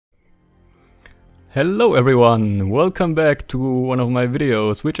Hello everyone, welcome back to one of my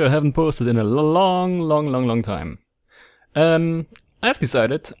videos, which I haven't posted in a long time. I've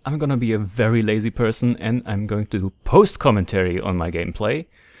decided I'm gonna be a very lazy person and I'm going to do post-commentary on my gameplay.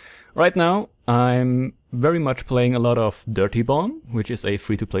 Right now, I'm very much playing a lot of Dirty Bomb, which is a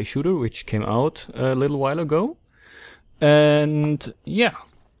free-to-play shooter which came out a little while ago. And yeah,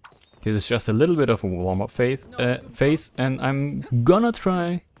 this is just a little bit of a warm-up phase, and I'm gonna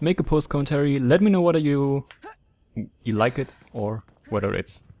try make a post-commentary. Let me know whether you like it or whether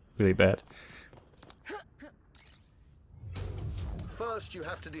it's really bad. First, you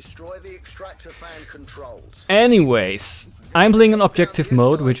have to destroy the extractor fan controls. Anyways, I'm playing an objective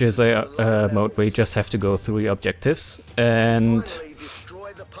mode, which is a mode where you just have to go through the objectives, and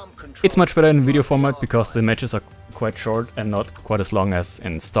it's much better in video format because the matches are quite short and not quite as long as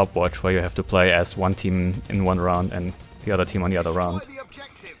in stopwatch, where you have to play as one team in one round and the other team on the other round.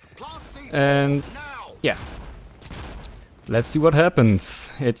 And yeah, let's see what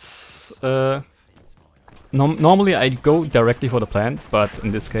happens. It's normally I go directly for the plant, but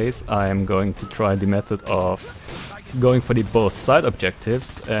in this case I am going to try the method of going for the both side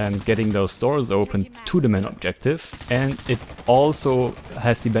objectives and getting those doors open to the main objective. And it also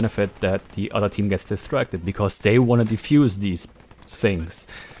has the benefit that the other team gets distracted because they want to defuse these things.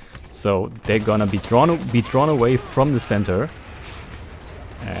 So they're gonna be drawn away from the center.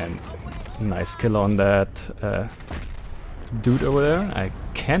 And nice kill on that dude over there. I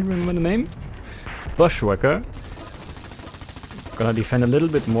can't remember the name. Bushwhacker. Gonna defend a little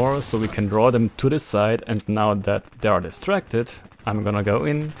bit more so we can draw them to this side, and now that they are distracted, I'm gonna go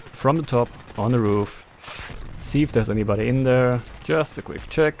in from the top on the roof, see if there's anybody in there, just a quick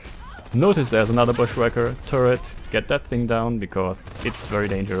check. Notice there's another Bushwhacker turret, get that thing down because it's very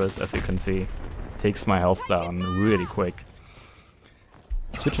dangerous, as you can see. Takes my health down really quick.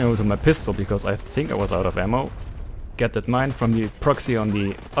 Switching over to my pistol because I think I was out of ammo. Get that mine from the proxy on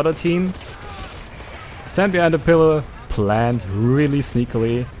the other team. Stand behind the pillar, plant really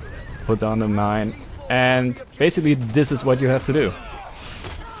sneakily, put down the mine, and basically this is what you have to do.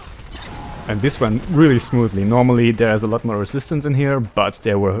 And this went really smoothly. Normally there's a lot more resistance in here, but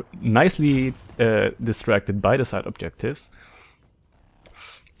they were nicely distracted by the side objectives.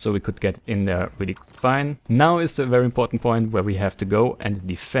 So we could get in there really fine. Now is the very important point where we have to go and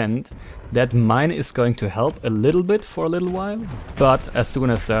defend. That mine is going to help a little bit for a little while, but as soon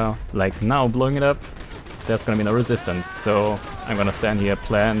as they're like now blowing it up, there's gonna be no resistance. So I'm gonna stand here,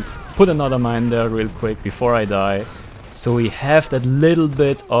 plant, put another mine there real quick before I die. So we have that little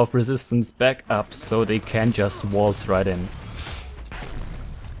bit of resistance back up so they can just waltz right in.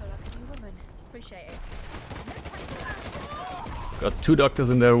 Got two doctors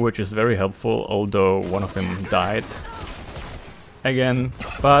in there, which is very helpful, although one of them died again,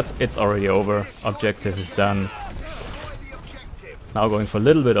 but it's already over. Objective is done. Now going for a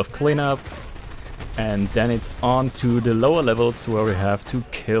little bit of cleanup, and then it's on to the lower levels where we have to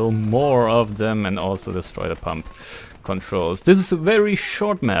kill more of them and also destroy the pump controls. This is a very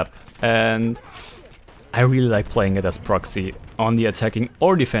short map, and I really like playing it as proxy on the attacking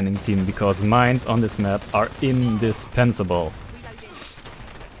or defending team because mines on this map are indispensable.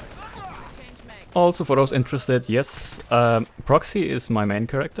 Also, for those interested, yes, Proxy is my main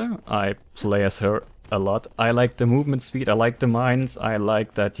character. I play as her a lot. I like the movement speed, I like the mines, I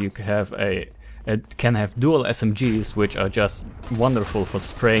like that you can have dual SMGs, which are just wonderful for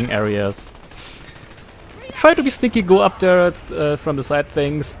spraying areas. Try to be sneaky, go up there from the side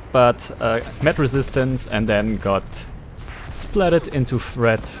things, but met resistance and then got splattered into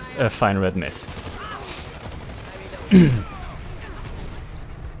fine red mist.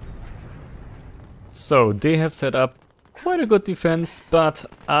 So they have set up quite a good defense, but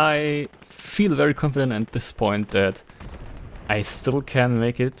I feel very confident at this point that I still can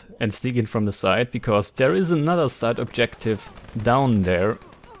make it and sneak in from the side, because there is another side objective down there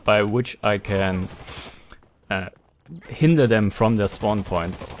by which I can hinder them from their spawn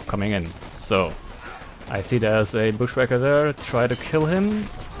point coming in. So I see there's a Bushwhacker there, try to kill him.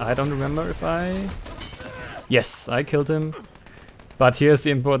 I don't remember if I... Yes, I killed him. But here's the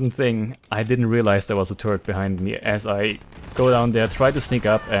important thing, I didn't realize there was a turret behind me as I go down there, try to sneak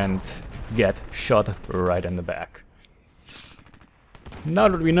up and get shot right in the back. Now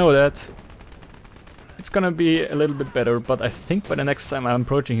that we know that, it's gonna be a little bit better, but I think by the next time I'm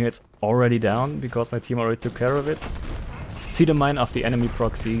approaching here it's already down because my team already took care of it. See the mine of the enemy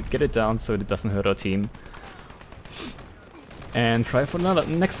proxy, get it down so it doesn't hurt our team. And try for another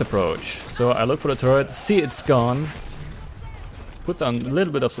next approach. So I look for the turret, see it's gone. put down a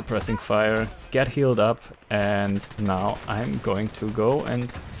little bit of suppressing fire, get healed up, and now I'm going to go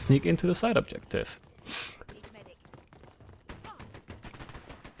and sneak into the side objective.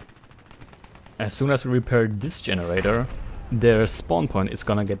 As soon as we repair this generator, their spawn point is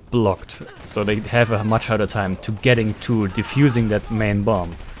gonna get blocked, so they have a much harder time to getting to defusing that main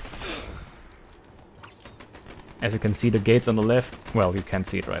bomb. As you can see, the gates on the left, well, you can't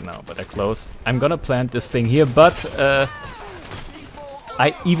see it right now, but they're closed. I'm gonna plant this thing here, but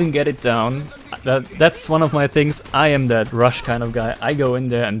I even get it down. That's one of my things. I am that rush kind of guy. I go in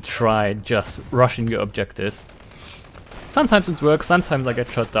there and try just rushing the objectives. Sometimes it works, sometimes I get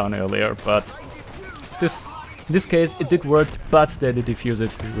shot down earlier, but this case it did work, but they did defuse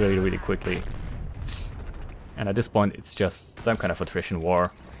it really, really quickly. And at this point it's just some kind of attrition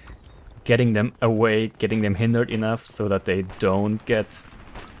war. Getting them away, getting them hindered enough so that they don't get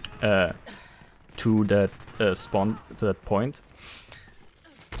to that spawn, to that point.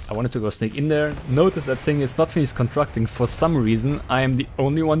 I wanted to go sneak in there. Notice that thing is not finished constructing. For some reason I am the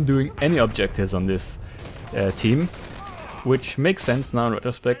only one doing any objectives on this team. Which makes sense now in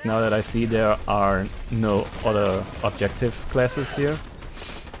retrospect, now that I see there are no other objective classes here.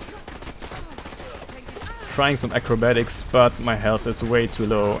 Trying some acrobatics, but my health is way too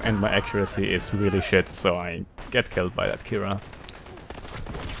low and my accuracy is really shit, so I get killed by that Kira.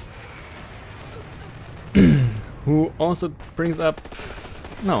 Who also brings up...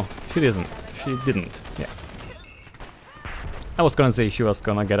 No, she didn't. She didn't, yeah. I was gonna say she was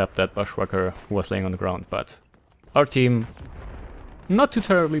gonna get up that bushwhacker who was laying on the ground, but... Our team, not too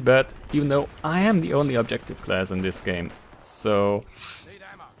terribly bad, even though I am the only objective class in this game. So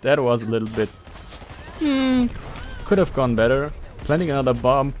that was a little bit... could have gone better. Planting another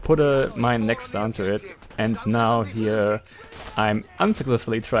bomb, put a mine next down to it, and now here I'm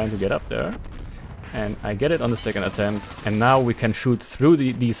unsuccessfully trying to get up there. And I get it on the second attempt, and now we can shoot through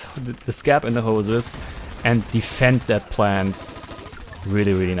this gap in the hoses and defend that plant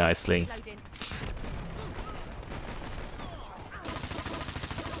really, really nicely.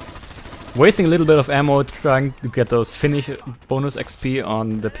 Wasting a little bit of ammo trying to get those finish bonus XP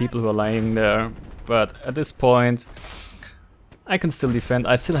on the people who are lying there, but at this point I can still defend.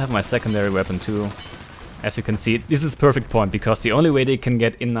 I still have my secondary weapon too. As you can see, this is perfect point because the only way they can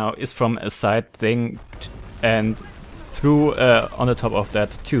get in now is from a side thing and through on the top of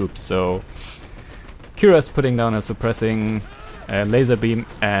that tube. So Kira's putting down a suppressing laser beam,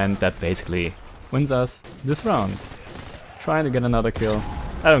 and that basically wins us this round. Trying to get another kill.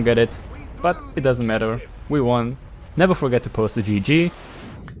 I don't get it. But it doesn't matter, we won. Never forget to post a GG.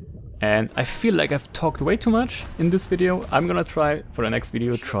 And I feel like I've talked way too much in this video. I'm gonna try, for the next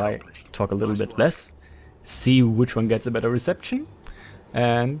video, talk a little bit less. See which one gets a better reception.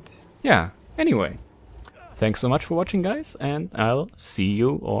 And yeah, anyway. Thanks so much for watching, guys, and I'll see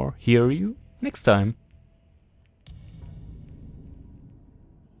you or hear you next time.